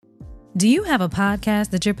Do you have a podcast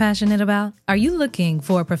that you're passionate about? Are you looking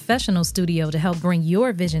for a professional studio to help bring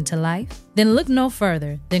your vision to life? Then look no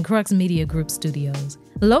further than Crux Media Group Studios.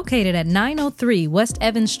 Located at 903 West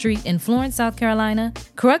Evans Street in Florence, South Carolina,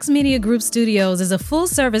 Crux Media Group Studios is a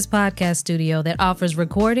full-service podcast studio that offers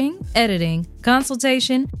recording, editing,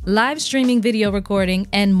 consultation, live streaming video recording,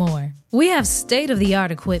 and more. We have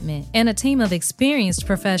state-of-the-art equipment and a team of experienced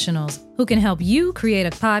professionals who can help you create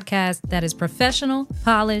a podcast that is professional,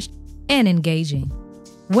 polished, and engaging.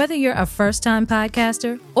 Whether you're a first-time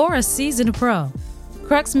podcaster or a seasoned pro,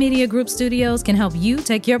 Crux Media Group Studios can help you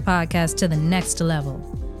take your podcast to the next level.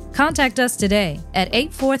 Contact us today at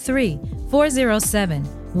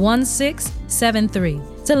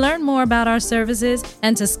 843-407-1673 to learn more about our services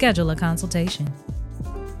and to schedule a consultation.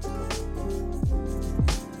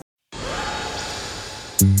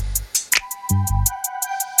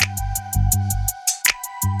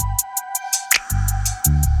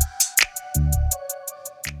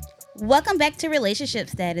 Welcome back to Relationship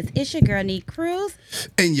Status. It's your girl, Neat Cruz.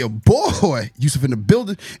 And your boy, Yusuf in the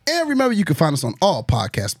building. And remember, you can find us on all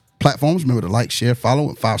podcast platforms. Remember to like, share, follow,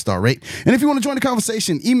 and 5-star rate. And if you want to join the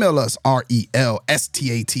conversation, email us,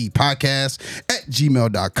 RELSTAT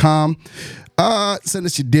podcast@gmail.com. Send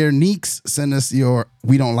us your dear neeks. Send us your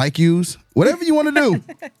we don't like yous. Whatever you want to do.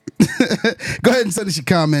 Go ahead and send us your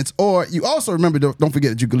comments. Or you also remember, don't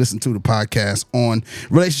forget that you can listen to the podcast on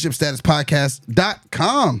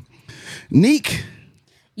relationshipstatuspodcast.com. Neek.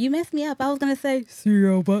 You messed me up. I was going to say,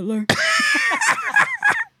 C.O. Butler.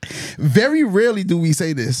 Very rarely do we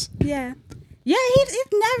say this. Yeah. Yeah, he's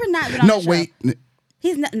never not been on our show. No, wait.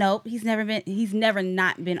 He's never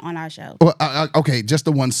not been on our show. Well, okay, just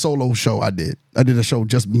the one solo show I did. I did a show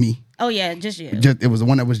just me. Oh, yeah, just you. It was the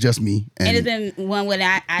one that was just me. And it's been one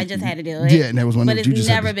where I just had to do it. Yeah, and there was one but that you just it's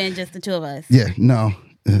never been just the two of us. Yeah, no.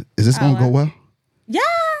 Is this going to go well? Yeah.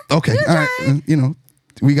 Okay, all right.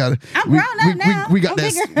 We got I'm grown up now. We got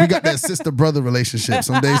that sister-brother relationship.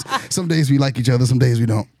 Some days we like each other, some days we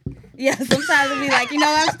don't. Yeah, sometimes it'll be like, I'm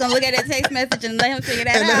just going to look at that text message and let him figure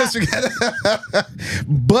that out.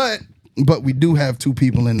 But we do have two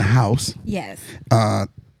people in the house. Yes. Our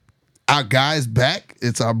guy's back.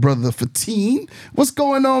 It's our brother Pettington. What's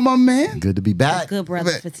going on, my man? Good to be back. Good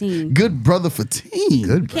brother Pettington. Good brother Pettington.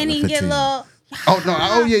 Good Can he get a little... Oh, no.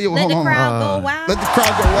 Oh, yeah. Let the crowd go wild. Let the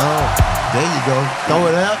crowd go wild. There you go. Throw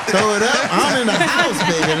it up. I'm in the house,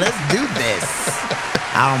 baby. Let's do this.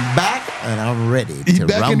 I'm back and I'm ready to rumble.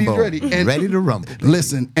 Back and he's ready. And ready to rumble. Baby.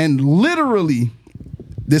 Listen, and literally,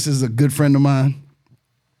 this is a good friend of mine.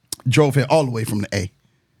 Drove here all the way from the A.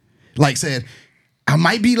 Like said, I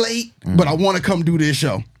might be late, but I want to come do this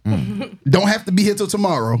show. Don't have to be here till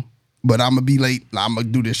tomorrow. But I'm going to be late. I'm going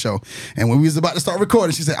to do this show. And when we was about to start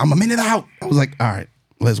recording, she said, I'm a minute out. I was like, all right,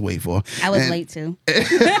 let's wait for her. I was late too.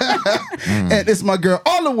 And it's my girl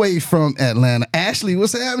all the way from Atlanta. Ashley,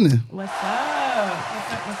 what's happening? What's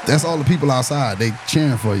up? That's all the people outside. They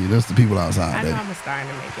cheering for you. That's the people outside. I know I'm starting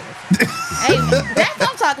to make it. Hey, that's what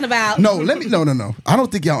I'm talking about. No. I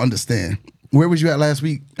don't think y'all understand. Where was you at last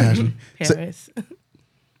week, Ashley? Paris.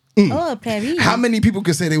 Oh, Paris. How many people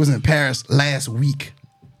could say they was in Paris last week?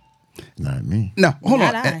 Not me. No, hold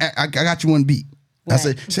Not on. I. I got you one beat. What? I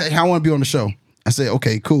said, she said, I want to be on the show. I said,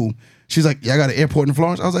 okay, cool. She's like, yeah, I got an airport in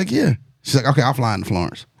Florence. I was like, yeah. She's like, okay, I'll fly into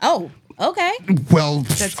Florence. Oh, okay. Well,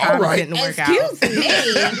 The all times right. didn't work out. Excuse me.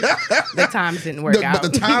 The times didn't work out.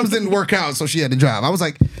 But the times didn't work out, so she had to drive. I was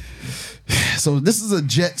like, so this is a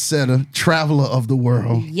jet setter, traveler of the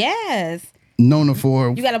world. Yes. Known her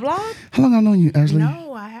for. You got a blog? How long have I known you, Ashley?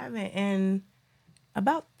 No, I haven't. In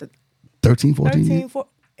about 13, 14 13, years? 14.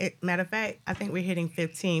 Matter of fact, I think we're hitting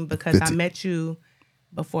 15 because 15. I met you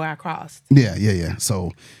before I crossed. Yeah.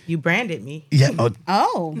 So, You branded me. yeah.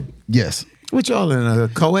 Oh. Yes. What y'all in a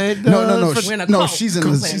co-ed? No. We're in a No, cult. she's a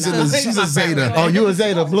Zeta. Oh, you a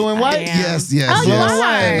Zeta, blue and white? Yeah. Yes. Oh, you yes.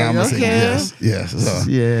 are? I'm gonna say Okay. yes. So,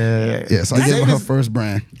 Yeah. yes. I gave her her first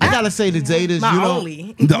brand. I gotta say the Zetas, My you know,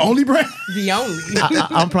 only. The only brand? The only.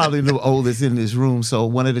 I'm probably the oldest in this room. So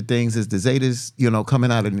one of the things is the Zetas,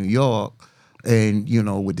 coming out of New York, and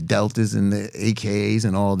with the Deltas and the AKs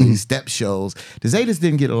and all these step shows, the Zetas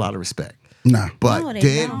didn't get a lot of respect. Nah. But No,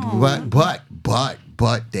 they don't.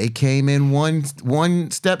 but they came in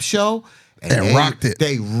one step show And they rocked it.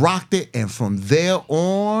 They rocked it, and from there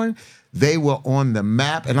on, they were on the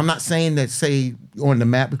map. And I'm not saying that say on the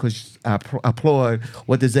map because I applaud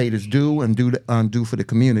what the Zetas do and do for the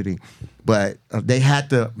community, but they had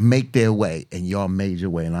to make their way, and y'all made your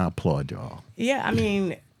way, and I applaud y'all. Yeah, I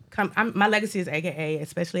mean, my legacy is AKA,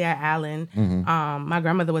 especially at Allen. My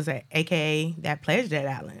grandmother was an AKA that pledged at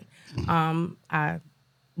Allen. I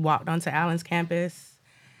walked onto Allen's campus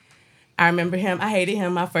I remember him. I hated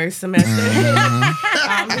him my first semester.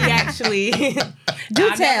 He actually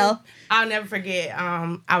tell. I'll never forget.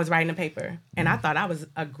 I was writing a paper, and I thought I was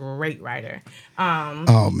a great writer.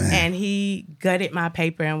 Oh man! And he gutted my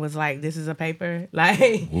paper and was like, "This is a paper." Like,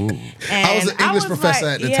 I was an English professor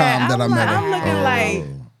at the time that I met him. I'm looking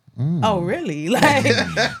like, oh really? Like,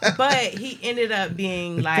 but he ended up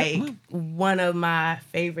being like one of my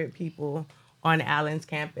favorite people on Allen's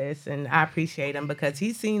campus, and I appreciate him because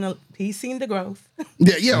he's seen the growth.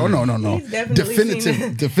 Yeah. Oh no. He's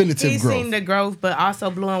definitely Definitive he's growth. seen the growth, but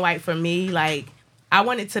also Blue and White for me. Like, I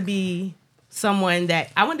wanted to be someone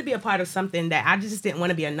that I wanted to be a part of something that I just didn't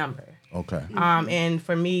want to be a number. Okay. And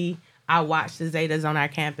for me, I watched the Zetas on our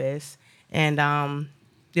campus, and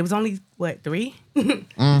there was only 3.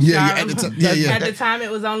 Yeah. At the time,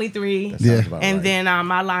 it was only 3. And Right. then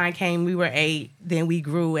my line came. We were 8. Then we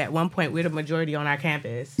grew. At one point, we're the majority on our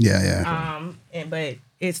campus. Yeah. But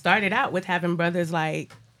it started out with having brothers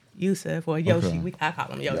like Yusuf or Yoshi. I call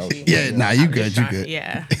him Yoshi. Yeah. Nah, you good. You good.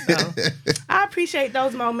 Yeah. So I appreciate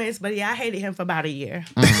those moments, but yeah, I hated him for about a year.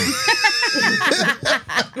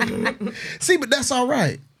 See, but that's all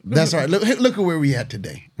right. That's all right. Look at where we at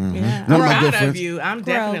today. Yeah. One of my I'm good proud of friends. you. I'm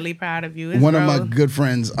definitely proud of you. It's One of my growth. good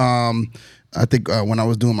friends, I think when I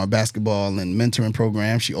was doing my basketball and mentoring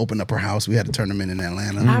program, she opened up her house. We had a tournament in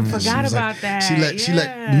Atlanta. I And she forgot was about that. She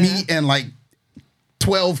let me and like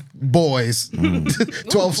 12 boys, 12,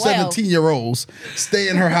 17-year-olds stay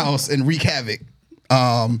in her house and wreak havoc.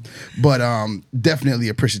 But definitely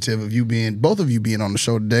appreciative of both of you being on the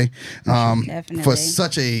show today. Definitely. For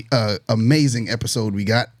such a amazing episode we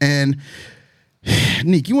got. And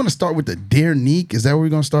Neek, you want to start with the Dear Neek? Is that where we're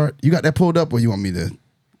gonna start? You got that pulled up, or you want me to?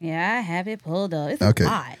 Yeah, I have it pulled up. It's Okay. a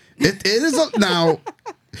lot. It is now.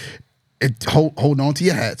 Hold on to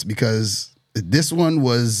your hats, because this one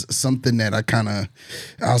was something that I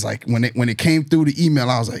was like, when it came through the email,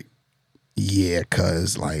 I was like, yeah,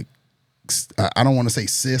 cause like I don't want to say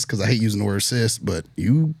sis, because I hate using the word sis, but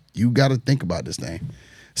you got to think about this thing.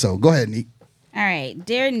 So go ahead, Neek. All right.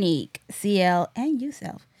 Dear Neek, CL, and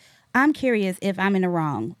yourself. I'm curious if I'm in the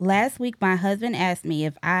wrong. Last week, my husband asked me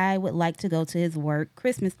if I would like to go to his work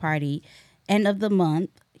Christmas party. End of the month,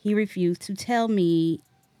 he refused to tell me,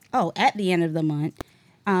 at the end of the month,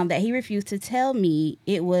 that he refused to tell me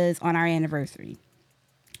it was on our anniversary.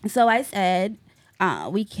 So I said,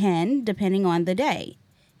 we can, depending on the day.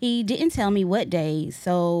 He didn't tell me what day,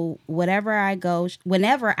 so whenever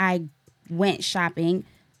I went shopping.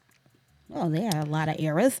 Oh, there are a lot of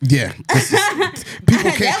errors. Yeah, people can't.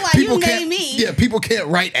 That's why people you can't. named me. Yeah, people can't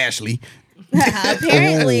write Ashley.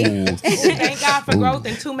 Apparently. Thank God for growth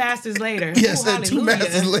and 2 masters later. Yes, Ooh, and 2 hallelujah.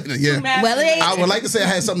 masters later. Yeah. 2 masters Well, it ain't- I would like to say I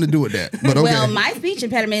had something to do with that, but okay. Well, my speech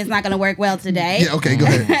impediment is not going to work well today. Yeah, okay, go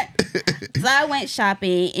ahead. So I went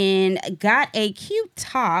shopping and got a cute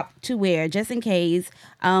top to wear just in case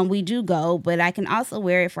we do go, but I can also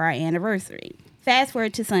wear it for our anniversary. Fast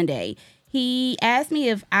forward to Sunday. He asked me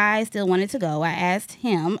if I still wanted to go. I asked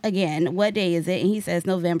him again, what day is it? And he says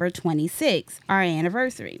November 26th, our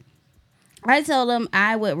anniversary. I told him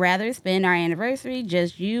I would rather spend our anniversary,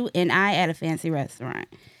 just you and I, at a fancy restaurant.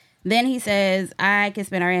 Then he says I can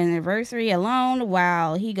spend our anniversary alone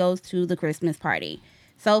while he goes to the Christmas party.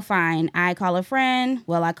 So fine, I call a friend.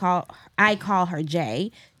 Well, I call her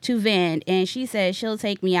Jay to vent, and she says she'll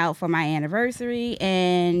take me out for my anniversary.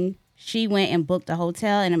 And she went and booked a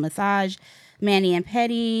hotel and a massage, mani and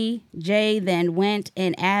pedi. Jay then went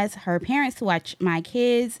and asked her parents to watch my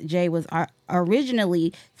kids. Jay was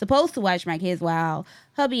originally supposed to watch my kids while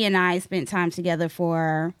hubby and I spent time together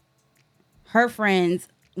for her friends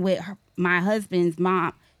with my husband's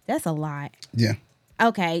mom. That's a lot. Yeah.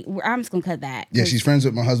 Okay, I'm just gonna cut that. Yeah, she's friends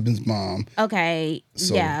with my husband's mom. Okay,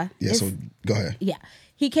 So, yeah. So go ahead. Yeah.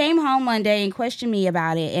 He came home one day and questioned me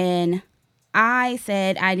about it, and I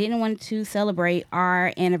said I didn't want to celebrate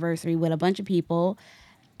our anniversary with a bunch of people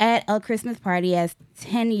at a Christmas party, as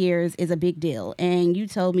 10 years is a big deal, and you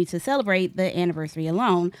told me to celebrate the anniversary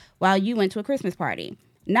alone while you went to a Christmas party.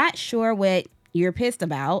 Not sure what you're pissed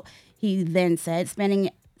about, he then said.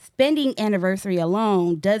 Spending anniversary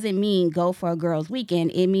alone doesn't mean go for a girls'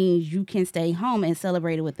 weekend. It means you can stay home and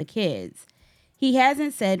celebrate it with the kids. He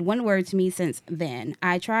hasn't said one word to me since then.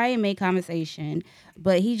 I try and make conversation,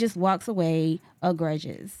 but he just walks away or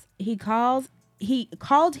grudges. He called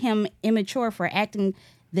him immature for acting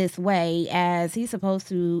this way, as he's supposed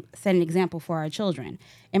to set an example for our children.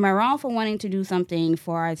 Am I wrong for wanting to do something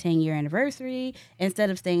for our 10-year anniversary instead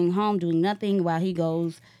of staying home doing nothing while he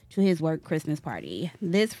goes to his work Christmas party?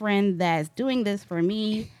 This friend that's doing this for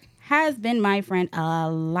me, has been my friend a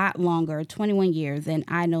lot longer, 21 years, and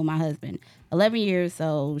I know my husband. 11 years,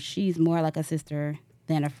 so she's more like a sister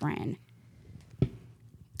than a friend.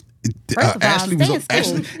 First of all, Ashley stay in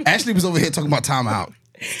school. Ashley was over here talking about time out.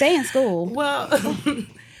 Stay in school. Well,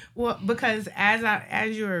 well, because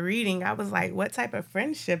as you were reading, I was like, what type of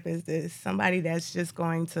friendship is this? Somebody that's just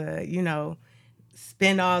going to,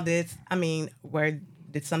 spend all this. I mean,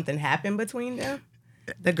 did something happen between them?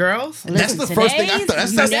 The girls? That's the first thing I thought.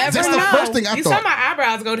 That's the first thing I You thought. saw my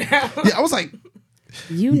eyebrows go down. Yeah, I was like,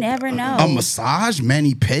 You never know. a massage,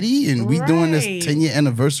 mani-pedi, and we doing this Right. 10-year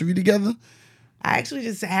anniversary together? I actually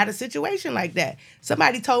just had a situation like that.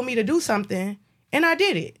 Somebody told me to do something, and I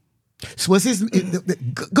did it. So was his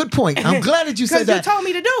good point. I'm glad that you said that. Because you told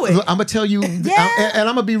me to do it. Look, I'm gonna tell you, and I'm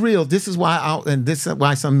gonna be real. This is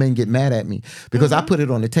why some men get mad at me, because I put it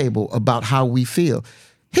on the table about how we feel.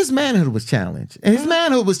 His manhood was challenged, and his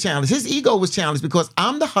manhood was challenged. His ego was challenged because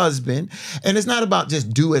I'm the husband, and it's not about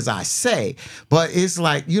just do as I say, but it's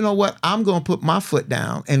like, you know what? I'm gonna put my foot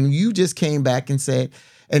down, and you just came back and said,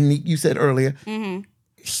 and you said earlier.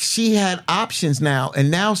 She had options now,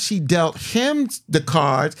 and now she dealt him the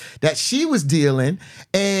cards that she was dealing,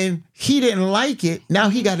 and he didn't like it. Now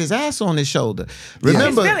he got his ass on his shoulder.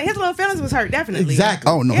 Remember, his little feelings was hurt, definitely.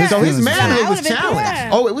 exactly. Oh, no, So his feelings- manhood Yeah, I was would've been challenged. pissed.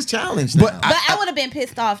 Oh, it was challenged. But now. But I would have been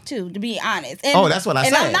pissed off too, to be honest. And, Oh, that's what I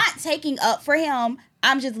and said. I'm not taking up for him.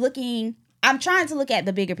 I'm just looking. I'm trying to look at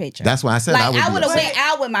the bigger picture. That's why I said I would I be would have upset. went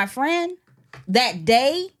out with my friend that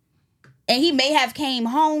day, and he may have came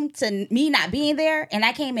home to me not being there, and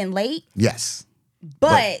I came in late. Yes.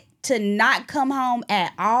 But to not come home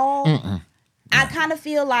at all, I kind of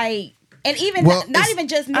feel like, and even Well, not it's- even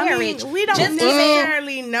just I marriage. mean, we don't just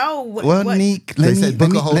necessarily know what. Well, what Neek, They let said me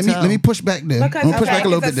book a hotel. let me push back there. because I'm gonna push back a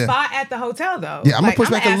little bit it's a there. spot at the hotel, though. Yeah, I'm gonna Like, push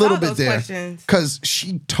back a ask little all bit those there questions. because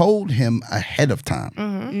she told him ahead of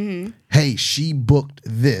time. Hey, she booked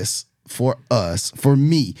this for us, for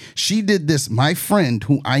me. She did this. My friend,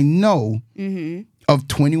 who I know of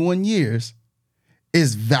 21 years,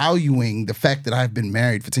 is valuing the fact that I've been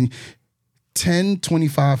married for 10,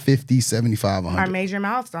 25, 50, 75, 100. Our major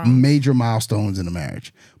milestone. Major milestones in a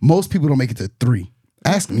marriage. Most people don't make it to 3.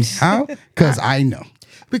 Ask me how, because I know.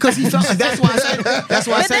 Because he felt. That's why I said. That's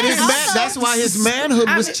why I But said then also- that's why his manhood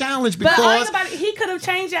was challenged But all because. about it, he could have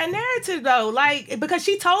changed that narrative though, like because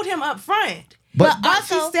she told him up front. But But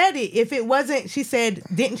also- she said it. If it wasn't, she said,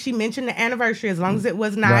 didn't she mention the anniversary? As long as it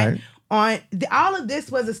was not Right. on. All of this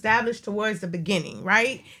was established towards the beginning,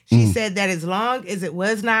 right? She said that as long as it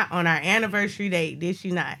was not on our anniversary date, did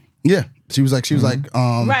she not? Yeah. She was like,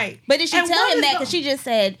 Right. But did she And tell what him is that? the- Because she just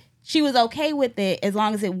said she was okay with it as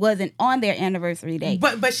long as it wasn't on their anniversary date.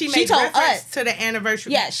 But she She made told reference us. to the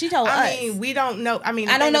anniversary. Yeah, she told us. I mean, we don't know. I mean,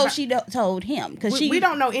 I don't know if anybody- she told him because we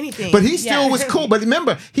don't know anything. But he still Yeah. was cool. But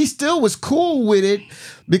remember, he still was cool with it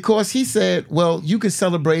because he said, well, you can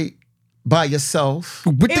celebrate by yourself.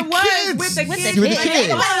 with It the was kids. with the with kids. the With the kids. kids.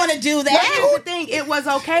 Nobody want to do But that. here's the thing: it was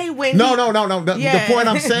okay when No. he- The Yeah. point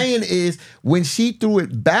I'm saying is when she threw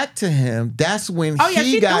it back to him, that's when Oh, yeah,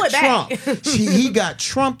 he she got threw it back. trumped. He got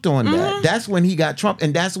trumped on that. That's when he got trumped,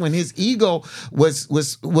 and that's when his ego was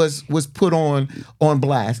put on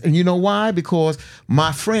blast. And you know why? Because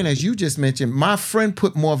my friend, as you just mentioned, my friend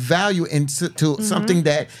put more value into something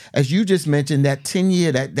that, as you just mentioned, that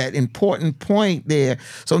 10-year, that important point there.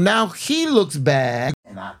 So now he looks bad.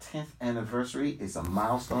 And our 10th anniversary is a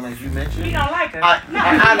milestone, as you mentioned. He don't like her. I'm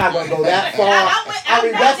not gonna go that far. I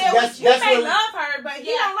mean, that's He may what. love her, but he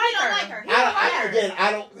don't like her.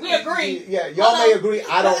 I don't. We agree. Yeah, y'all may agree.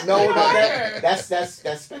 I don't know don't about like that. her.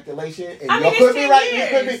 That's speculation. And I mean, y'all it's could be 10 right. You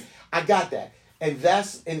could years. be. I got that. And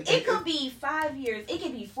that's. And It could be 5 years. It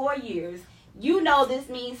could be 4 years. You know this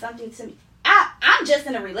means something to me. I'm just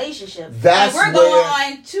in a relationship. That's and we're going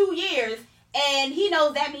where- on 2 years. And he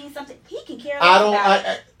knows that means something. He can care I less don't- about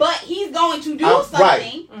I- it. But he's going to do Right.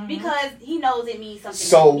 something because he knows it means something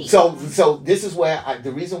to me. So this is where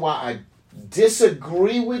the reason why I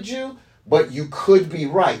disagree with you, but you could be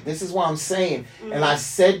right. This is why I'm saying, and I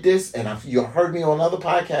said this, and you heard me on other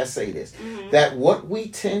podcasts say this, that what we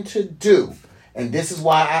tend to do, and this is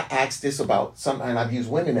why I asked this about and I've used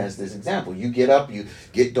women as this example. You get up, you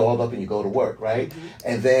get dolled up, and you go to work, right?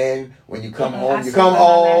 And then when you come home, you come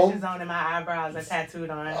home. Lashes on and my eyebrows are tattooed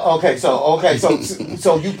on. Okay,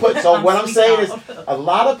 so you put. So what I'm saying is, a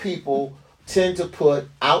lot of people tend to put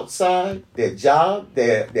outside their job,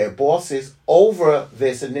 their bosses over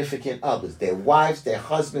their significant others, their wives, their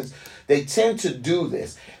husbands. They tend to do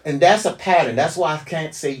this, and that's a pattern. That's why I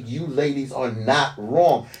can't say you ladies are not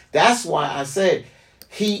wrong. That's why I said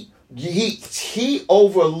he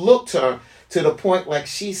overlooked her to the point like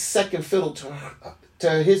she's second fiddle to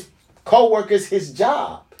his co-workers his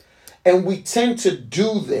job. And we tend to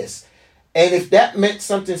do this. And if that meant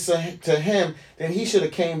something to him, then he should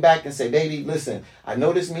have came back and said, baby, listen, I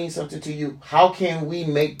know this means something to you. How can we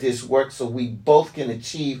make this work so we both can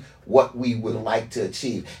achieve what we would like to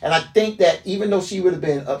achieve? And I think that even though she would have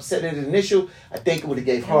been upset at the initial, I think it would have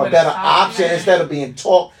gave her a better option instead of being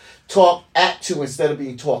talked at to instead of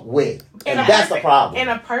being talked with. And that's the problem. In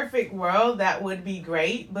a perfect world, that would be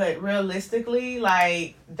great. But realistically,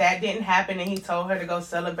 like, that didn't happen. And he told her to go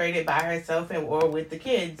celebrate it by herself or with the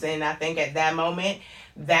kids. And I think at that moment,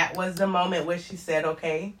 that was the moment where she said,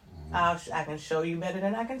 okay, I can show you better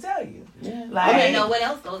than I can tell you. Yeah. Like, I don't know what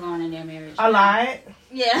else goes on in their marriage. A lot.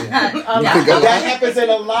 Yeah. A lot. That happens in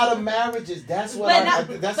a lot of marriages. That's what a lot of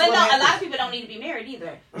people don't need to be married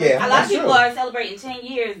either. Yeah, a lot of people are celebrating 10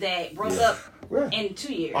 years that broke up in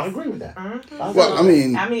 2 years. I agree with that. Mm-hmm. Well, I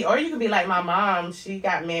mean, or you could be like my mom. She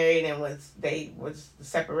got married and was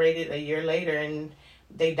separated a year later, and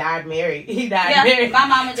they died married. He died married. My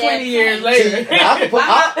mom and dad 20 years later.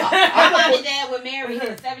 My mom and dad were married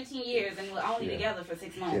for 17 years and were only together for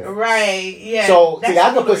 6 months. Yeah. Right. Yeah. So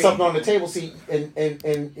I could put something on the table. See,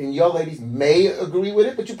 and your ladies may agree with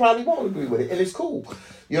it, but you probably won't agree with it, and it's cool.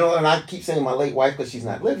 You know, and I keep saying my late wife because she's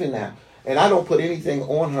not living now. And I don't put anything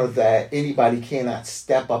on her that anybody cannot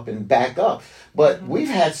step up and back up. But we've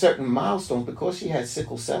had certain milestones because she had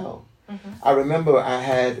sickle cell. Mm-hmm. I remember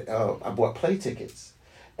I bought play tickets.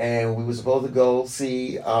 And we were supposed to go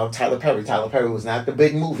see Tyler Perry. Tyler Perry was not the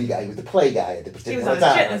big movie guy. He was the play guy at the particular time. He was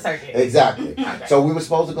on the circuit. Exactly. Okay. So we were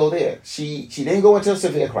supposed to go there. She didn't go into a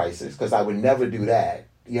severe crisis because I would never do that.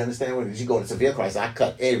 You understand? When she go into severe crisis, I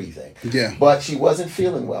cut everything. Yeah. But she wasn't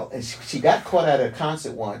feeling well. And she got caught at a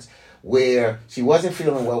concert once where she wasn't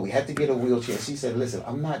feeling well. We had to get a wheelchair. She said, listen,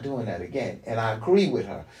 I'm not doing that again. And I agree with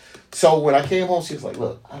her. So when I came home, she was like,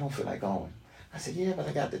 look, I don't feel like going. I said, yeah, but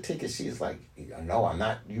I got the ticket. She was like, no, I'm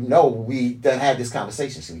not. You know, we done had this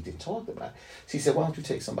conversation, so we didn't talk about it. She said, why don't you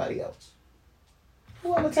take somebody else?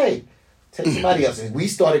 Who I'm going to take? Take somebody else. And we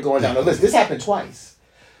started going down the list. This happened twice.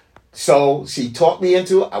 So she talked me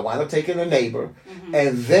into it. I wound up taking a neighbor. Mm-hmm.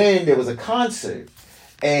 And then there was a concert.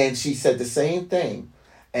 And she said the same thing.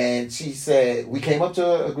 And she said, we came up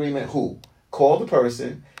to an agreement. Who? Called the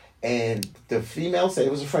person. And the female said, it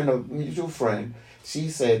was a mutual friend. She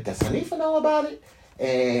said, does Hanifa know about it?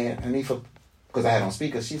 And Hanifa, because I had on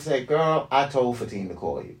speaker, she said, girl, I told Fatim to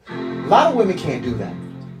call you. A lot of women can't do that.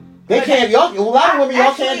 They can't. A lot of women,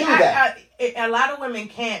 y'all can't do that. A lot of women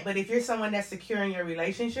can't, but if you're someone that's secure in your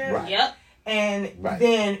relationship, right. Yep. And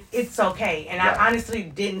then it's okay. And I honestly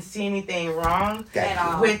didn't see anything wrong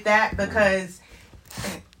with that because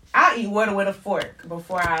I'll eat water with a fork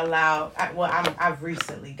before I allow. I've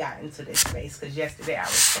recently gotten to this space because yesterday I was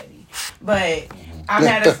steady, but I'm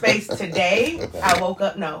at a space today. I woke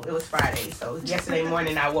up. No, it was Friday, so yesterday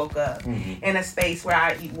morning I woke up in a space where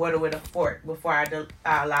I eat water with a fork before I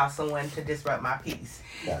allow someone to disrupt my peace.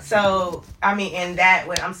 Gotcha. So I mean, in that,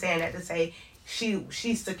 what I'm saying that to say.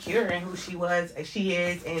 She's secure in who she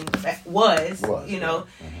is, and was you know,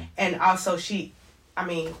 and also you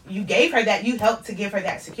gave her that, you helped to give her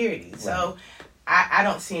that security. Right. So I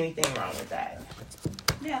don't see anything wrong with that.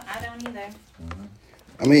 Yeah, I don't either.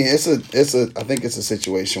 I mean, I think it's a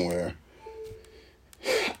situation where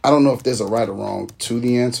I don't know if there's a right or wrong to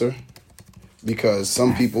the answer, because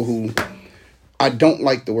some people who, I don't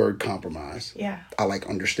like the word compromise. Yeah. I like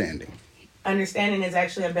understanding. Understanding is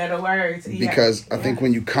actually a better word. Because I think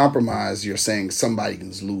when you compromise, you're saying somebody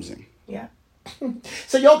is losing. Yeah.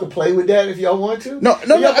 So y'all can play with that if y'all want to. No.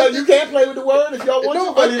 You can't play with the word if y'all want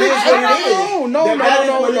to, but it is what it is. No.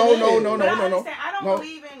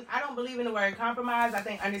 I don't believe in the word compromise. I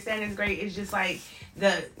think understanding is great. It's just like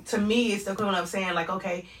to me, it's the equivalent of saying like,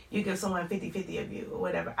 okay, you give someone 50-50 of you or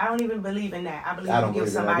whatever. I don't even believe in that. I believe you give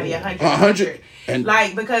somebody 100.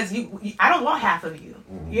 Like, because I don't want half of you.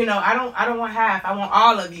 Mm-hmm. You know, I don't want half. I want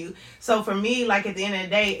all of you. So for me, like at the end of the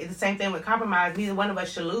day, it's the same thing with compromise. Neither one of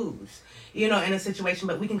us should lose. You know, in a situation,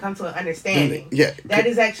 but we can come to an understanding. Yeah, that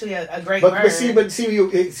is actually a great word. But see,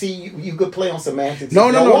 you could play on semantics. No.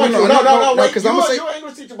 Because I'm gonna say you're an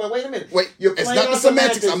English teacher, but wait a minute. Wait, it's not the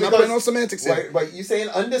semantics. I'm not playing on semantics. Wait, you saying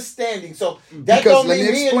understanding? So that don't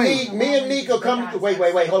mean me and Neek will come. Wait,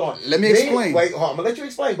 hold on. Let me explain. Wait, hold on. I'm gonna let you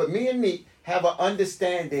explain. But me and Neek have an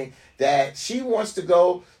understanding that she wants to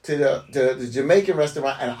go to the Jamaican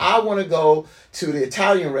restaurant and I want to go to the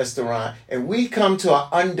Italian restaurant, and we come to an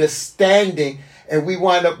understanding and we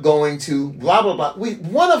wind up going to blah blah blah.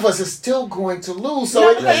 One of us is still going to lose. So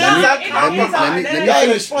let me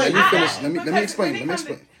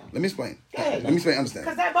explain. Let me understand.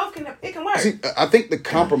 Because that both can work. See, I think the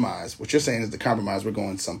compromise, what you're saying is the compromise, we're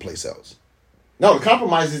going someplace else. No, the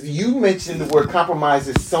compromise is, you mentioned the word compromise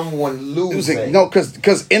is someone losing. No,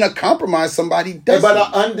 because in a compromise, somebody does. But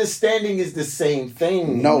an understanding is the same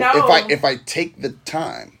thing. No, if I take the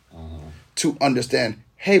time to understand,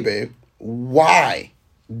 hey, babe, why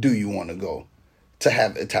do you want to go to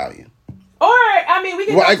have Italian? Or, I mean, we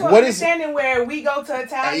can go to an understanding where we go to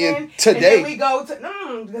Italian today. And then we go to,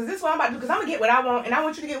 because this is what I'm about to do, because I'm going to get what I want, and I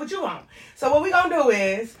want you to get what you want. So what we're going to do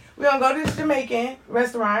is, we're going to go to this Jamaican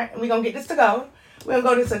restaurant, and we're going to get this to go. We're going to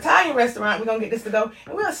go to this Italian restaurant, we're going to get this to go,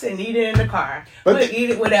 and we'll sit and eat it in the car. We'll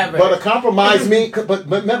eat it, whatever. But a compromise means, but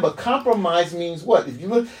remember, compromise means what? If you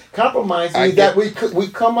look, compromise means that we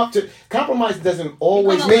come up to, compromise doesn't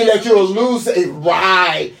always mean that you'll lose it.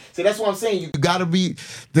 Right. See, that's what I'm saying. You got to be,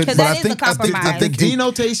 because that is a compromise. I think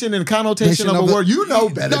denotation and connotation of a word, you know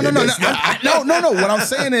better. No. What I'm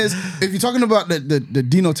saying is, if you're talking about the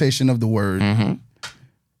denotation of the word,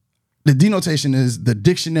 the denotation is the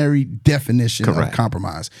dictionary definition of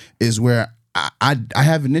compromise, is where I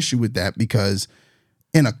have an issue with that, because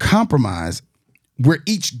in a compromise, we're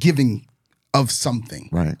each giving of something.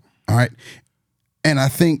 Right. All right. And I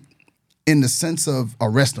think in the sense of a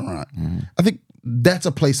restaurant, I think that's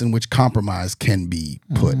a place in which compromise can be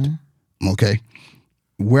put. Okay.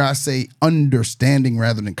 Where I say understanding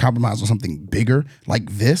rather than compromise on something bigger like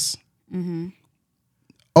this.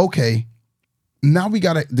 Okay. Now we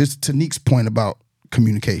got this Tanique's point about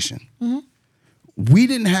communication. We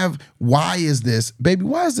didn't have, why is this, baby,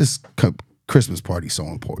 why is this Christmas party so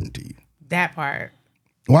important to you? That part.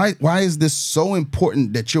 Why is this so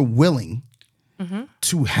important that you're willing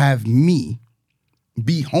to have me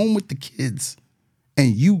be home with the kids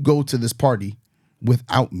and you go to this party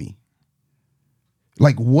without me?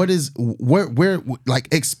 Like, where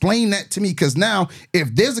like, explain that to me. Because now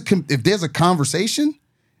if there's a conversation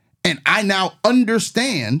and I now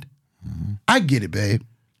understand, I get it, babe.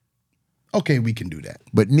 Okay, we can do that.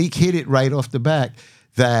 But Neek hit it right off the bat,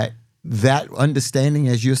 that understanding,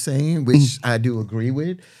 as you're saying, which I do agree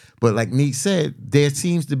with, but like Neek said, there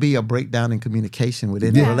seems to be a breakdown in communication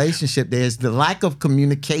within the relationship. There's the lack of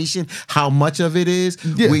communication. How much of it is,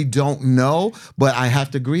 we don't know. But I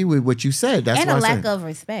have to agree with what you said. That's and a lack of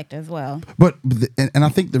respect as well. But I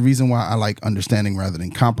think the reason why I like understanding rather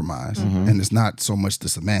than compromise, and it's not so much the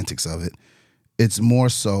semantics of it, it's more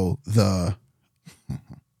so the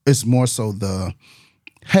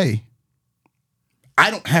hey,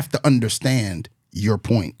 I don't have to understand your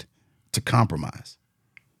point to compromise.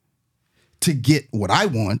 To get what I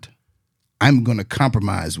want, I'm going to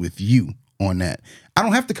compromise with you on that. I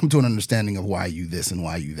don't have to come to an understanding of why you this and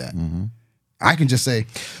why you that. I can just say,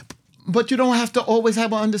 but you don't have to always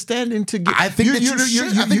have an understanding to get. I think that you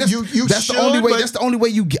should. I think that's the only way. That's the only way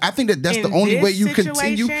you. I think that's the only way you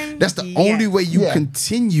continue. That's the only way you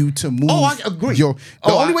continue to move. Oh, I agree. The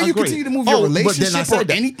only way you continue to move your relationship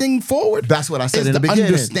or anything forward. That's what I said in the beginning.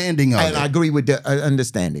 Understanding of it, and I agree with the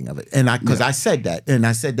understanding of it. And because I said that, and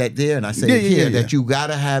I said that there, and I said it here, that you got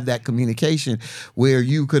to have that communication where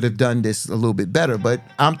you could have done this a little bit better. But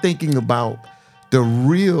I'm thinking about the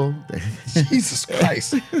real Jesus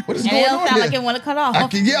Christ. What is and going it don't on sound there? like it want to cut off. I'm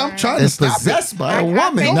trying to it's stop possessed it. by a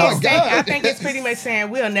woman. I think it's pretty much saying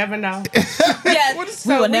we'll never know. Yes,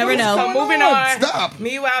 we will never know. So moving on. Stop.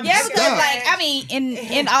 Meanwhile, Yeah, because like, I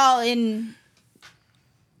mean,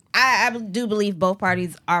 I do believe both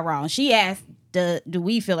parties are wrong. She asked, do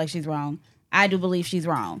we feel like she's wrong? I do believe she's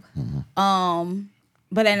wrong.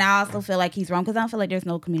 But then I also feel like he's wrong, because I don't feel like there's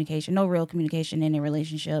no communication, no real communication in a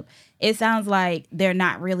relationship. It sounds like they're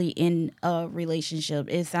not really in a relationship.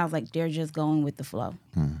 It sounds like they're just going with the flow.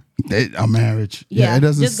 A marriage. Yeah, it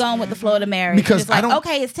doesn't. Just going with the flow of the marriage. Because just like, I don't.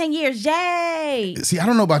 Okay, it's 10 years. Yay! See, I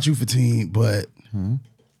don't know about you, Fatine, but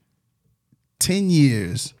 10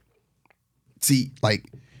 years. See, like,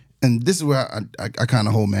 and this is where I kind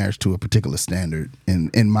of hold marriage to a particular standard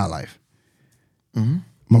in my life. My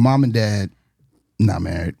mom and dad, not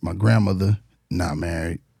married. My grandmother, not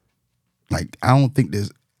married. Like, I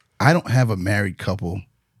don't have a married couple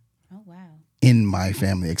in my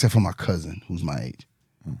family, except for my cousin, who's my age.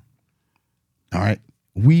 All right?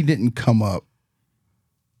 We didn't come up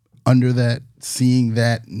under that, seeing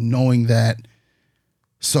that, knowing that.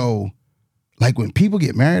 So, like, when people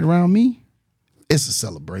get married around me, it's a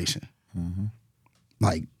celebration.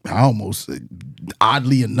 Like, I almost,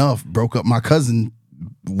 oddly enough, broke up my cousin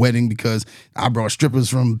wedding because I brought strippers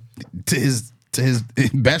to his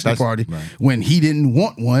bachelor party when he didn't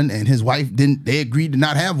want one and his wife didn't. They agreed to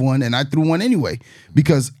not have one, and I threw one anyway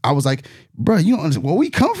because I was like, bro, you don't understand where we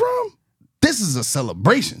come from. This is a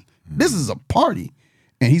celebration. This is a party,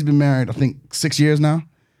 and he's been married, I think, 6 years now.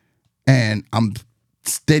 And I'm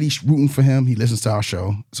steady rooting for him. He listens to our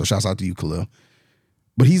show, so shouts out to you, Khalil.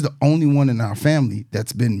 But he's the only one in our family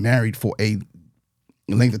that's been married for a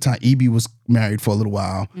length of time. EB was married for a little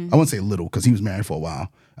while. I wouldn't say little because he was married for a while.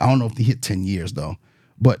 I don't know if he hit 10 years though.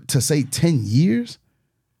 But to say 10 years,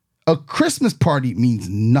 a Christmas party means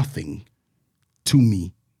nothing to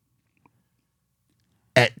me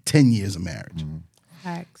at 10 years of marriage.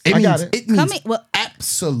 Facts. It I means, got it. It means Coming- well,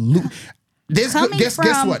 absolute. Guess coming what?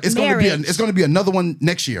 from It's going to be another one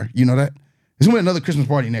next year. You know that? It's going to be another Christmas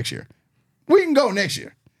party next year. We can go next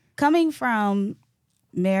year. Coming from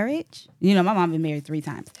marriage, you know, my mom been married 3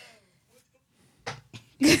 times.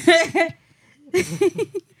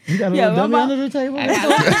 You got a Yeah, little dummy my under the table? Look,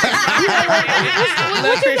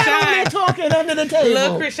 What Krishan. talking under the table?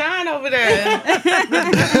 Look, Krishan over there.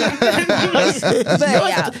 But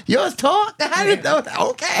yeah. Yours talk? I didn't know that.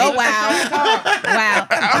 Okay. Oh wow.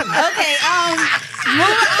 Okay,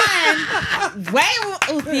 move on. Wait,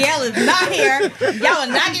 Uziel is not here. Y'all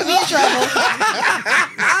will not get me in trouble.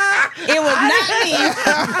 It was not me.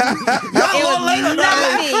 It was not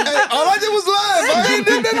me. Hey, all I did was laugh. I ain't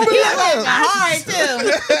did nothing but You was laugh. laughing hard too.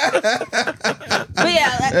 But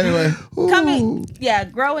yeah, Anyway,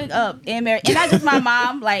 growing up and married, and not just my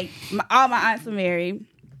mom, like all my aunts were married.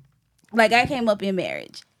 Like I came up in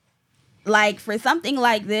marriage. Like for something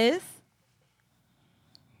like this,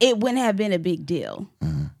 it wouldn't have been a big deal.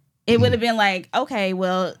 It would have been like, okay,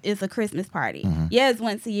 well, it's a Christmas party. Yeah, it's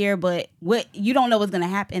once a year, but what you don't know what's going to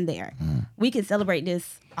happen there. We can celebrate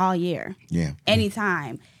this all year. Yeah.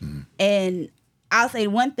 Anytime. And I'll say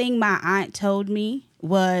one thing my aunt told me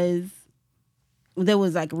was that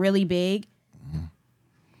was like really big.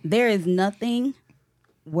 There is nothing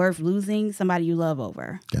worth losing somebody you love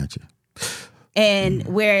over. Gotcha. And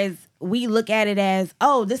whereas we look at it as,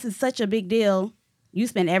 oh, this is such a big deal, you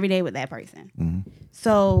spend every day with that person.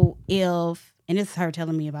 So if, and this is her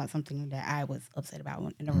telling me about something that I was upset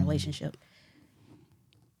about in a relationship.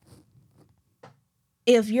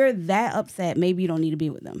 If you're that upset, maybe you don't need to be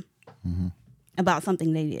with them about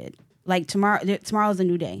something they did. Like tomorrow's a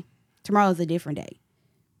new day. Tomorrow's a different day.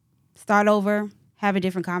 Start over, have a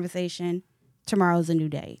different conversation. Tomorrow's a new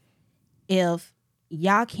day. If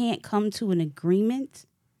y'all can't come to an agreement,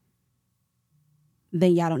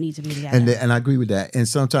 then y'all don't need to be together. And I agree with that. And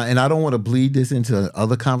sometimes, and I don't want to bleed this into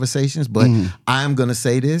other conversations, but I'm going to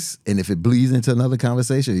say this. And if it bleeds into another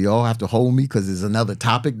conversation, you all have to hold me because there's another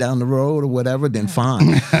topic down the road or whatever, then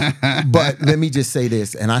fine. But let me just say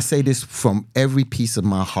this. And I say this from every piece of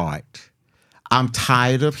my heart. I'm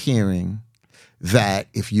tired of hearing that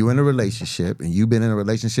if you're in a relationship and you've been in a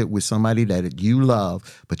relationship with somebody that you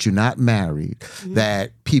love, but you're not married,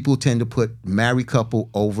 that people tend to put married couple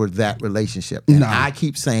over that relationship. And I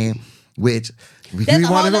keep saying, which That's a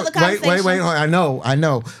whole nother conversation. wait. I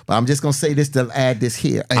know. But I'm just gonna say this to add this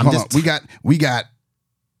here. hey, hold on. We got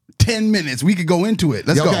 10 minutes. We could go into it.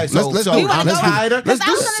 Let's go. Okay, Let's so do it. I'm Let's do it. tired of- Because I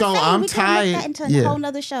was So gonna say, I'm we can make that tired. into a whole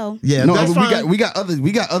nother show. Yeah, No, that's but fine. we got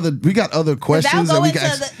other questions that we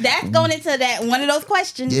got. That's going into that one of those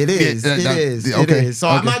questions. It is. Yeah, It is. okay, It is. So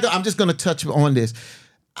okay. I'm just going to touch on this.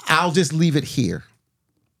 I'll just leave it here.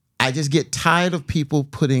 I just get tired of people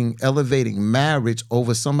elevating marriage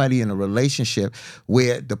over somebody in a relationship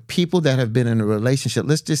where the people that have been in a relationship,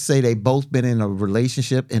 let's just say they both been in a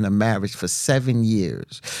relationship, in a marriage for 7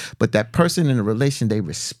 years. But that person in a relation, they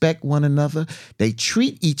respect one another. They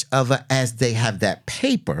treat each other as they have that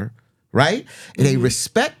paper, right? They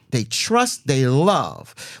respect, they trust, they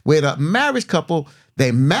love. Where the marriage couple,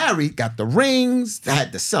 they married, got the rings,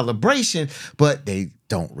 had the celebration, but they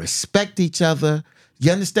don't respect each other.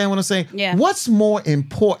 You understand what I'm saying? Yeah. What's more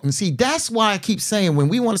important? See, that's why I keep saying when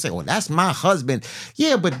we want to say, "Well, that's my husband."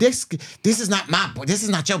 Yeah, but this is not this is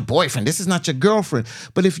not your boyfriend. This is not your girlfriend.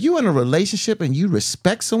 But if you're in a relationship and you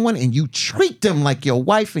respect someone and you treat them like your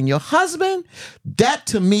wife and your husband, that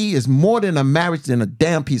to me is more than a marriage than a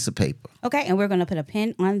damn piece of paper. Okay, and we're going to put a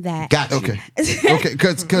pin on that. Got you. Okay,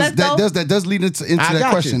 because Let's go. that does lead into I that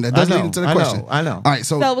got question. you. That does I lead know, into the I know, question. I know. All right,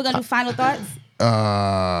 So we're going to do final thoughts?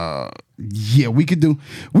 Yeah, we could do.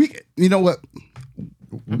 You know what,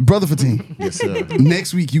 brother Fatine? Yes, sir.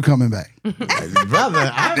 Next week you coming back.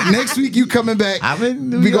 Brother, Next week you coming back. I'm in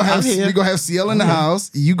New we York. gonna have I'm here. we gonna have CL in the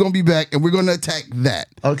house. You gonna be back, and we're gonna attack that.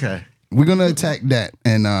 okay. We're gonna attack that.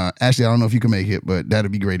 And Ashley, I don't know if you can make it, but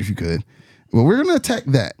that'd be great if you could. Well, we're gonna attack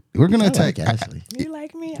that. We're gonna attack Ashley. You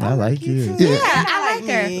like me? I like you. too. Yeah. I like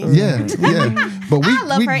her. Yeah. But I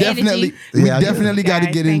love we her definitely energy. we Yeah, I do. definitely got to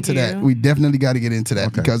Guys, get thank into that. you. We definitely got to get into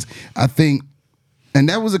that because I think, and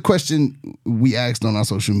that was a question we asked on our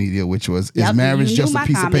social media, which was, Yep, is marriage you just knew a my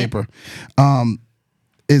piece comment. of paper?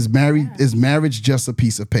 Is marriage just a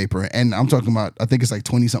piece of paper? And I'm talking about, I think it's like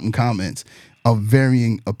 20 something comments of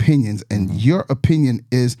varying opinions. And your opinion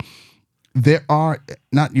is, there are,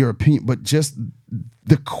 not your opinion, but just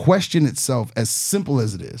the question itself, as simple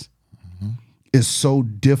as it is so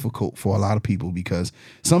difficult for a lot of people, because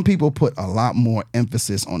some people put a lot more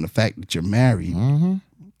emphasis on the fact that you're married.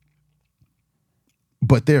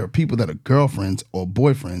 But there are people that are girlfriends or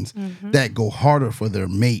boyfriends that go harder for their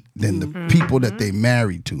mate than the people that they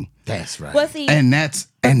married to. That's right. Well, see, And that's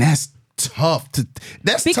tough to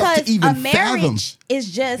because even a marriage fathom.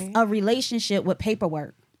 is just a relationship with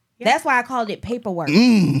paperwork. That's why I called it paperwork.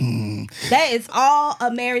 That is all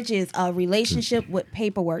a marriage is, a relationship with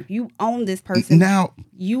paperwork. You own this person. Now,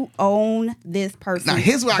 you own this person. Now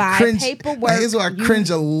here's where I by cringe. paperwork. Now, here's where I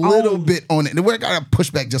cringe a little own. bit on it. The way I gotta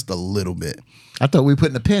push back just a little bit. I thought we were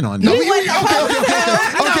putting a pin on No, that.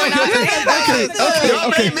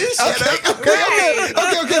 Okay.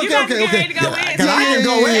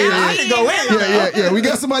 Yeah. We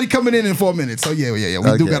got somebody coming in 4 minutes. So yeah. We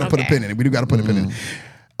do gotta put a pin in it.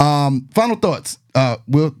 Final thoughts.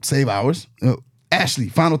 We'll save ours. Ashley,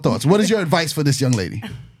 final thoughts. What is your advice for this young lady?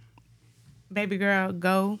 Baby girl,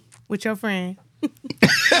 go with your friend.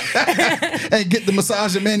 And get the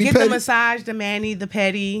massage and mani Get petty. the massage, the mani, the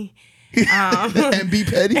petty. And be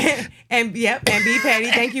petty. and be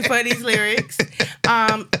petty. Thank you for these lyrics.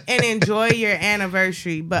 And enjoy your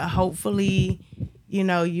anniversary. But hopefully,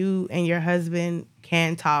 you and your husband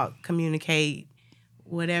can talk, communicate,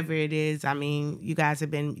 whatever it is. I mean, you guys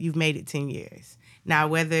you've made it 10 years. Now,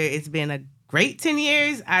 whether it's been a great 10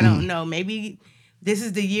 years, I don't know. Maybe this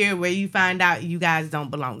is the year where you find out you guys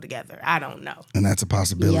don't belong together. I don't know. And that's a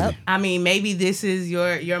possibility. Yep. I mean, maybe this is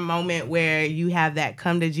your moment where you have that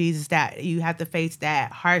come to Jesus, that you have to face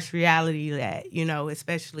that harsh reality that,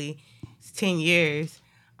 especially it's 10 years,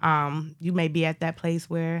 you may be at that place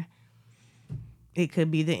where it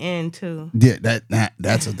could be the end too. Yeah, that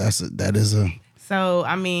is a. So,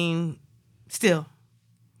 I mean, still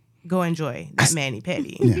go enjoy that mani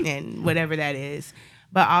petty and whatever that is.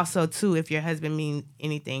 But also, too, if your husband means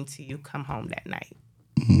anything to you, come home that night.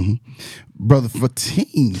 Brother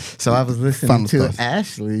 14. So I was listening to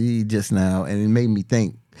Ashley just now, and it made me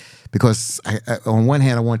think, because I, on one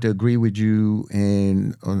hand, I want to agree with you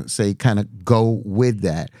and say kind of go with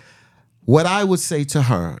that. What I would say to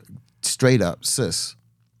her, straight up, sis,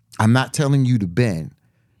 I'm not telling you to bend,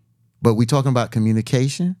 but we're talking about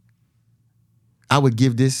communication. I would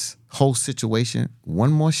give this whole situation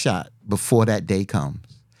one more shot before that day comes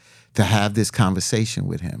to have this conversation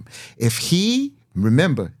with him. If he,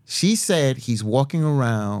 remember, she said he's walking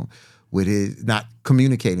around with his, not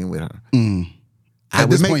communicating with her. At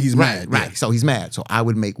this point, he's mad. Right. So he's mad. So I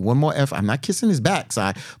would make one more effort. I'm not kissing his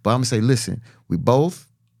backside, but I'm going to say, listen, we both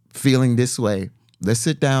feeling this way. Let's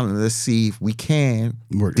sit down and let's see if we can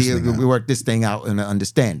work this thing out in an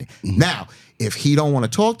understanding. Now, if he don't want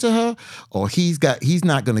to talk to her or he's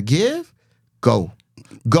not going to give, go.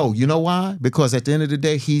 You know why? Because at the end of the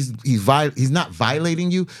day, he's not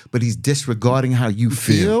violating you, but he's disregarding how you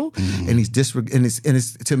feel, and he's and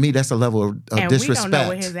it's to me that's a level of disrespect. We don't know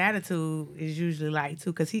what his attitude is usually like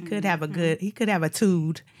too, because he could have a tude. He could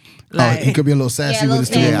be a little sassy with his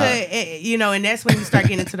tude. And that's when you start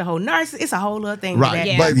getting into the whole narcissist. It's a whole other thing. Right.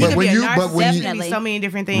 Yeah. But when you definitely so many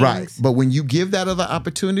different things. Right. But when you give that other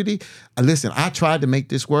opportunity, listen, I tried to make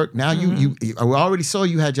this work. Now you I already saw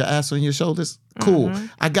you had your ass on your shoulders. Cool.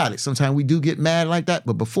 I got it. Sometimes we do get mad like that,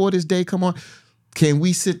 but before this day come on, can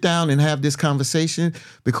we sit down and have this conversation?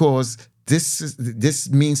 Because this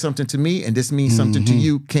means something to me and this means something to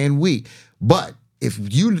you. Can we? But if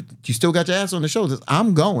you still got your ass on the shoulders,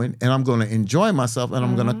 I'm going and I'm going to enjoy myself and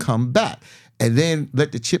I'm going to come back. And then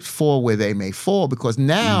let the chips fall where they may fall, because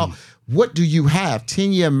now what do you have?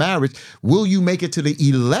 10-year marriage. Will you make it to the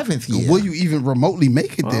 11th year? Will you even remotely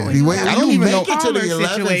make it there? I don't even make it to the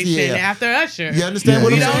 11th year. After Usher. You understand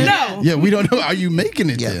what I'm saying? We don't know. Yeah, we don't know. Are you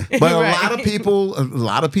making it there? But a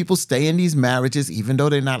lot of people stay in these marriages even though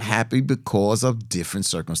they're not happy because of different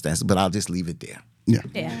circumstances. But I'll just leave it there. Yeah.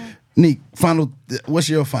 Neek, what's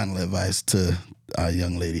your final advice to our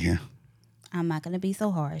young lady here? I'm not gonna be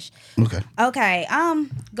so harsh. Okay.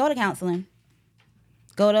 Go to counseling.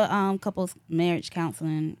 Go to couples marriage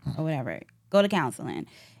counseling or whatever. Go to counseling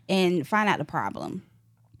and find out the problem,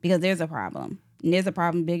 because there's a problem. And there's a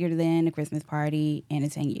problem bigger than a Christmas party and a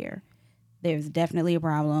 10-year. There's definitely a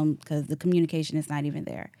problem because the communication is not even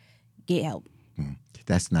there. Get help.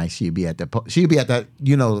 That's nice. She'd be at that,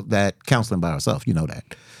 that counseling by herself. You know that.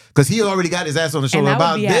 Because he already got his ass on the shoulder And I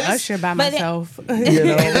about would be this. at Usher by But myself. You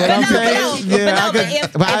know what I'm saying?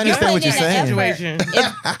 But I understand what you're saying. Situation.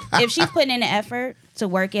 If she's putting in the effort to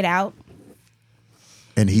work it out,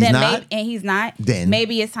 And he's then not. he's not, Then-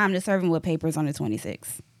 maybe it's time to serve him with papers on the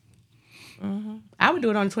 26th. I would do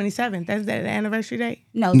it on the 27th. That's the anniversary date.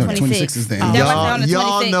 No, No, 26th. 26th is the That end. wasn't on the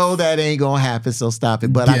Y'all 26th. know that ain't gonna happen, so stop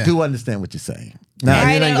it. But I Yeah. do understand what you're saying. Nah, All right,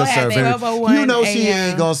 you ain't ain't gonna gonna serve happen. him. 12:01 You know she a.m.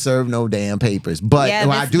 ain't gonna serve no damn papers. But Yeah,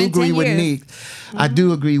 I it's do been agree 10 with years. Neek. I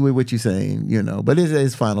do agree with what you're saying, But it's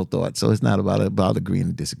his final thought, so it's not about agreeing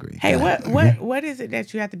to disagree. Hey, what is it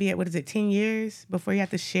that you have to be at? What is it, 10 years before you have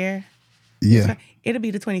to share? Yeah. It'll be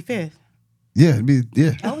the 25th. Yeah.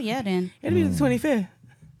 Yeah. Oh, yeah, then. It'll be the 25th.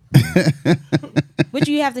 What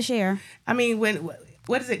do you have to share? I mean,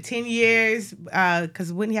 what is it, 10 years?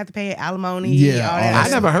 Because wouldn't you have to pay alimony? Yeah, all all that that I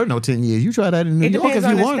never heard no 10 years. You try that in New It York depends if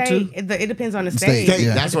on you the wanted state. to. It depends on the State, state.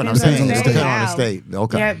 yeah. That's what I'm Depends saying. on It the depends state. on the Wow. state.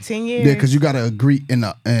 Okay. Yeah, 10 years. Yeah, because you got to agree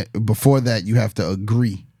before that you have to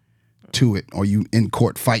agree to it, or you in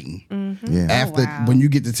court fighting. Yeah. After wow. when you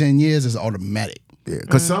get to 10 years, it's automatic.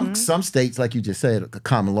 Because some states, like you just said,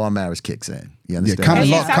 common law marriage kicks in. You understand? common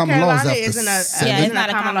And law- South common law is Carolina after isn't a, seven. Yeah, it's not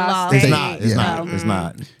a common law state. It's not. It's Yeah. not. It's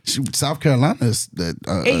not. Shoot, South Carolina is the.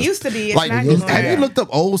 It used to be. It's like, not have anymore. you looked up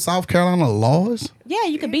old South Carolina laws Yeah,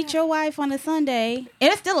 you could beat your wife on a Sunday.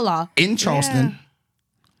 And it's still a law. in Charleston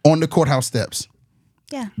on the courthouse steps?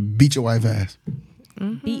 Yeah. Beat your wife ass.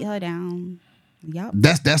 Beat her down. Yup.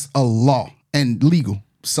 That's a law and legal.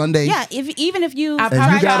 Sunday. Yeah, even if you I've And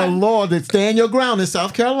Right. you got a law that stand your ground in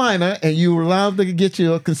South Carolina, and you allowed to get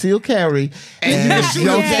you a concealed carry, and you can shoot you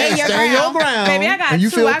them. stand your ground, Baby, I got and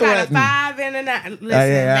you two. feel I got a threatened. 5 and a 9. Listen,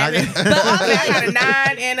 yeah, baby. But also, I got a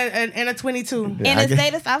 9 and a 22. in the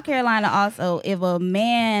state of South Carolina, also, if a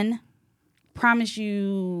man promise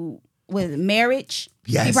you with marriage,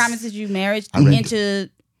 he Yes. promises you marriage read into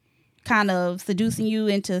kind of seducing you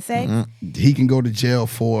into sex, He can go to jail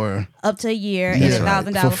for. up to a year and That's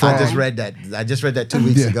 $1,000 right. For fraud. I just read that 2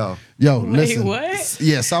 weeks Yeah. ago. Yo, listen. what?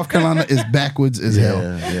 Yeah, South Carolina is backwards as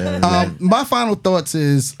hell. My final thoughts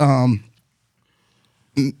is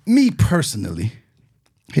me personally,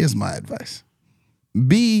 here's my advice.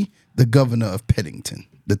 Be the governor of Pettington,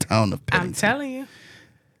 the town of Pettington. I'm telling you.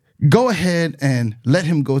 Go ahead and let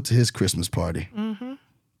him go to his Christmas party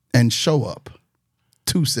and show up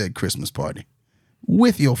to said Christmas party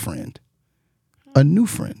with your friend, a new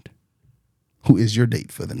friend, who is your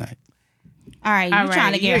date for the night. All right, you All right,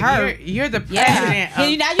 trying to get hurt. You're the Yeah. president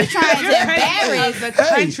of, Now you trying to embarrass. of the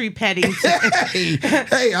country, Pettington.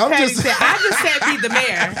 Hey, I'm just. Pettington. I just said be the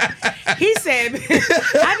mayor. He said,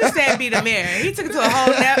 I just said be the mayor. He took it to a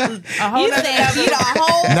whole You nother said level. you the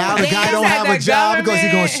whole Now the guy damn- don't have a the job because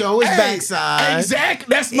he's gonna government. show his backside.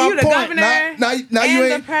 Exactly. That's my You the point. governor now you and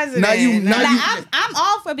ain't. the president. Now you. Now Now, you. I'm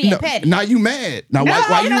all for being No, petty. now you mad. Now No,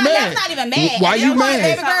 why you That's mad? not even mad. Why If you want a mad?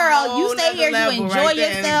 baby girl, you Whole stay here, you nother level enjoy right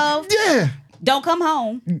there. yourself. Yeah. Don't come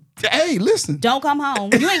home. Hey, listen. Don't come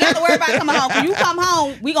home. You ain't got to worry about coming home. When you come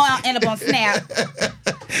home, we gonna end up on Snap.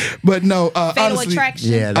 But no, Fatal honestly,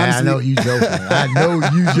 attraction. Yeah, I know you joking. I know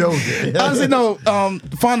you joking. honestly, no.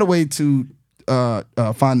 Find a way to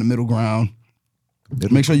find the middle ground.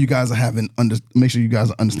 Make sure you guys are make sure you guys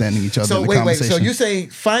are understanding each other. So in the wait. conversation. So you say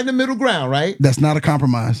find the middle ground, right? That's not a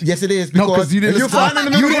compromise. Yes, it is. No, Because because you didn't if listen. you're finding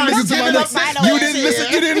the middle You didn't ground, listen to my you're next. giving up You sex.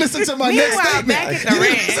 didn't listen to my next Meanwhile, statement. back at the You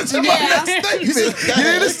didn't ranch. listen to my next statement. You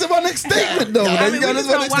didn't listen to my next statement, though. I Now mean, you we gotta just listen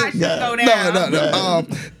to gonna my watch next this statement. go down.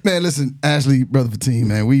 No. Man, listen, Ashley, brother Pettington,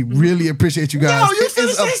 man, we really appreciate you guys. No, you It is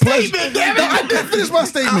finished a your pleasure. statement, damn it. No, I didn't finish my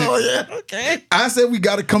statement. Oh yeah, okay. I said we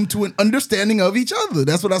got to come to an understanding of each other.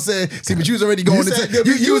 That's what I said. See, but you was already going You to said- say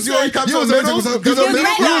you said come to a middle- come to a middle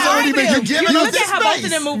already ground. making. You giving Look us at how both of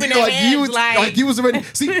space. them moving their hands like you was already.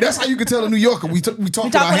 See, that's how you can tell a New Yorker. We talk with our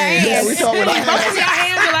with our hands. hands. We talk with our both hands. of your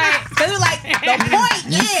hands are like, Cause it was like the point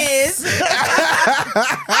is,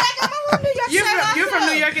 you're from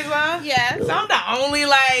New York as well? Yeah. So I'm the only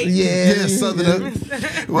like, Yeah, Southerner.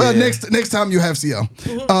 Well, next time you have CL.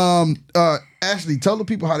 Ashley, tell the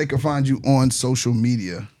people how they can find you on social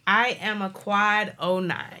media. I am a quad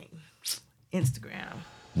 09 Instagram.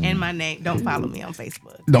 And my name, don't follow me on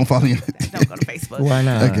Facebook. Don't follow you. Don't go to Facebook. Why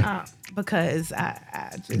not? Okay. Because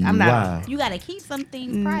I'm not. Wow. You gotta keep some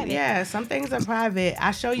things private. Yeah, some things are private.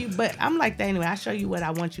 I show you, but I'm like that anyway. I show you what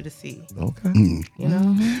I want you to see. Okay. You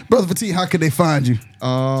know? Brother Pettington, how can they find you?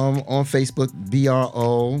 On Facebook,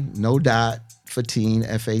 BRO, no dot, Fatin,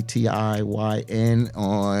 FATIYN.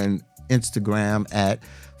 On Instagram at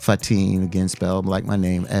Fatin, again spelled like my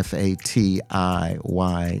name, FATIYN.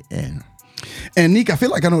 And Nick, I feel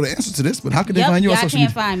like I know the answer to this, but how can they find you on social y'all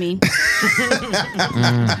media? can't find me.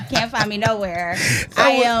 Can't find me nowhere.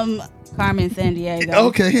 I am Carmen San Diego.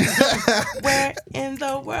 Okay. Where in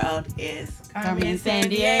the world is Carmen San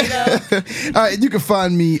Diego. All right, you can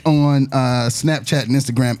find me on Snapchat and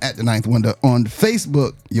Instagram at The Ninth Wonder, on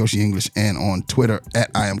Facebook, Yoshi English, and on Twitter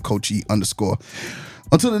at IamCoachy_.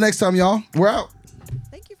 Until the next time, y'all, we're out.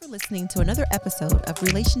 Thank you for listening to another episode of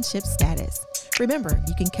Relationship Status. Remember,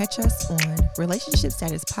 you can catch us on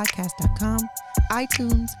relationshipstatuspodcast.com,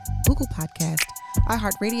 iTunes, Google Podcast,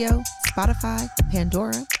 iHeartRadio, Spotify,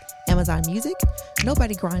 Pandora, Amazon Music,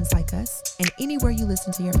 Nobody Grinds Like Us, and anywhere you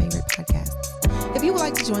listen to your favorite podcasts. If you would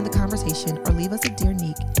like to join the conversation or leave us a dear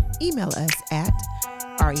Neek, email us at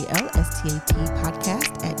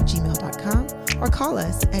relstatepodcast@gmail.com or call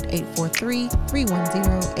us at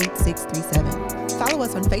 843-310-8637. Follow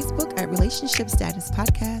us on Facebook at Relationship Status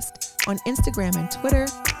Podcast, on Instagram and Twitter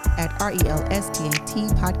at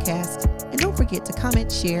RELSTAT Podcast, and don't forget to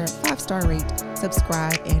comment, share, 5-star rate,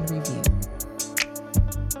 subscribe, and review.